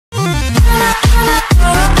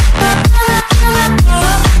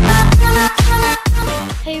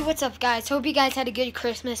what's up guys? Hope you guys had a good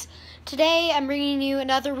Christmas. Today I'm bringing you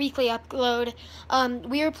another weekly upload.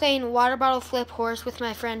 We are playing water bottle flip horse with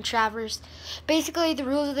my friend Travers. Basically the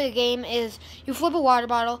rules of the game is you flip a water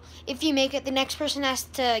bottle. If you make it, the next person has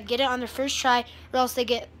to get it on their first try or else they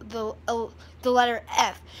get the letter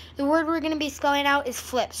F. The word we're going to be spelling out is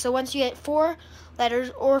flip. So once you get 4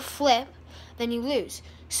 letters or flip, then you lose.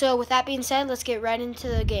 So with that being said, let's get right into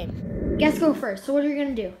the game. Guess go first. So what are you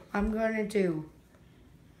going to do? I'm going to do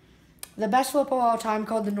the best flip of all time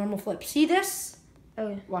called the normal flip. See this?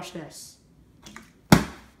 Okay. Watch this.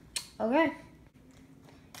 Okay.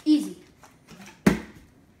 Easy.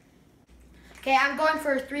 Okay, I'm going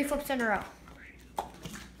for 3 flips in a row.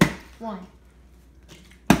 1,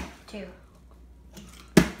 2,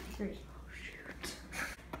 3.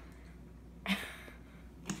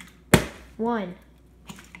 1,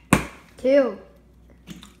 2.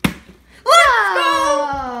 Let's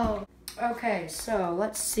go! Okay, so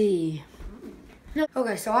let's see. No.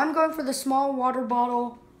 Okay, so I'm going for the small water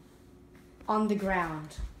bottle on the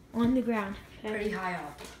ground. On the ground. Pretty high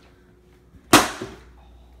up.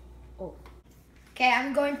 Oh. Okay,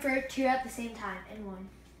 I'm going for 2 at the same time. And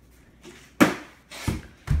 1.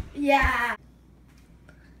 Yeah.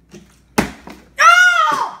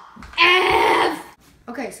 Oh! F!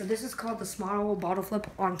 Okay, so this is called the small bottle flip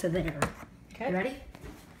onto there. Okay. You ready?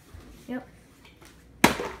 Yep.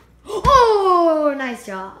 Oh, nice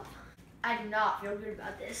job. I do not feel good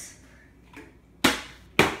about this.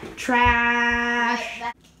 Trash.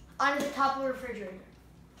 Right, onto the top of the refrigerator.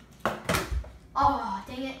 Oh,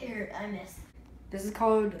 dang it. Here, I missed. This is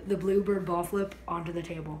called the bluebird ball flip onto the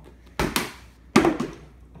table.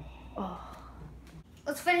 Oh.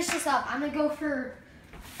 Let's finish this up. I'm going to go for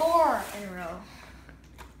 4 in a row.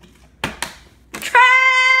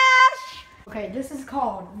 Okay, this is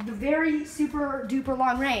called the very super duper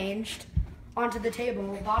long ranged onto the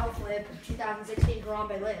table bottle flip 2016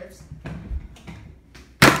 Harambe Lives.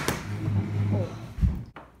 Oh.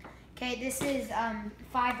 Okay, this is 5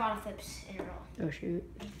 bottle flips in a row. Oh shoot.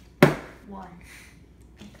 1,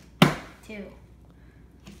 2.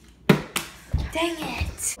 Dang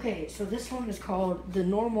it! Okay, so this one is called the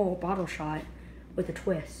normal bottle shot with a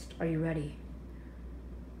twist. Are you ready?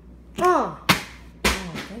 Oh,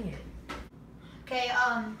 dang it. Okay,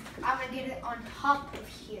 I'm gonna get it on top of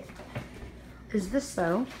here. Is this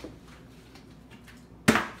so?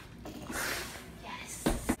 Yes.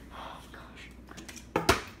 Oh gosh.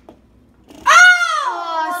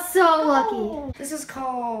 Oh, so lucky. This is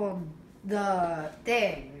called the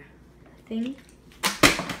thing. Thing?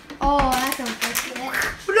 Oh, that's unfortunate.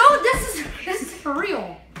 No, this is for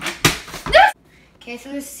real. Okay,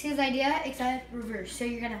 so this is his idea, except reverse. So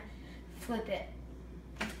you're gonna flip it.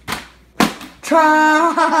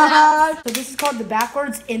 Trash. So this is called the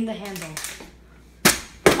backwards in the handle.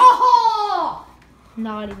 Oh!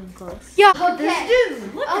 Not even close. Yeah. Okay.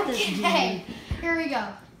 Look at this dude. Okay. Here we go.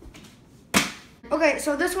 Okay,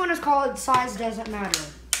 so this one is called Size Doesn't Matter.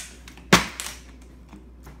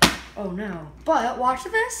 Oh no. But watch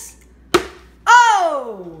this.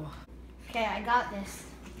 Oh! Okay, I got this.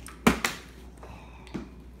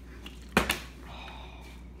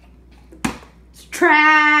 It's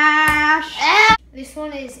trash. This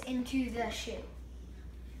one is into the shoe.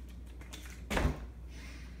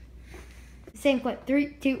 Same clip.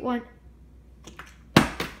 3, 2, 1.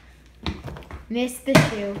 Missed the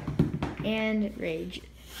shoe and rage.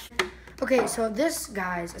 Okay, so this,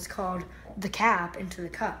 guys, is called the cap into the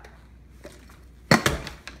cup.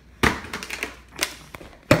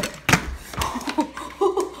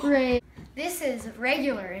 Rage. This is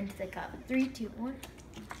regular into the cup. 3, 2, 1.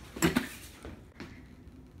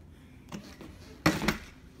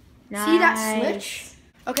 Nice. See that switch?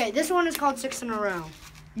 Okay, this one is called 6 in a row.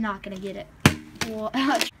 Not gonna get it. Well,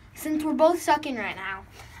 since we're both sucking right now,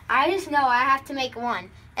 I just know I have to make 1,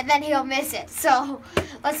 and then he'll miss it. So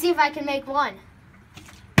let's see if I can make 1.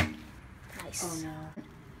 Nice. Oh no.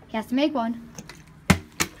 He has to make 1.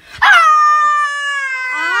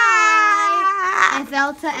 I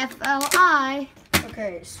fell to FLI.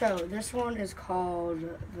 Okay, so this one is called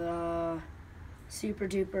the super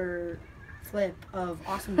duper flip of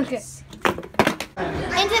awesomeness.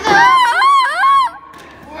 Into the...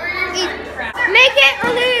 Make it or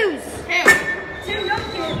lose.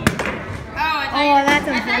 Oh, that's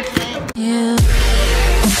unfortunate. Yeah.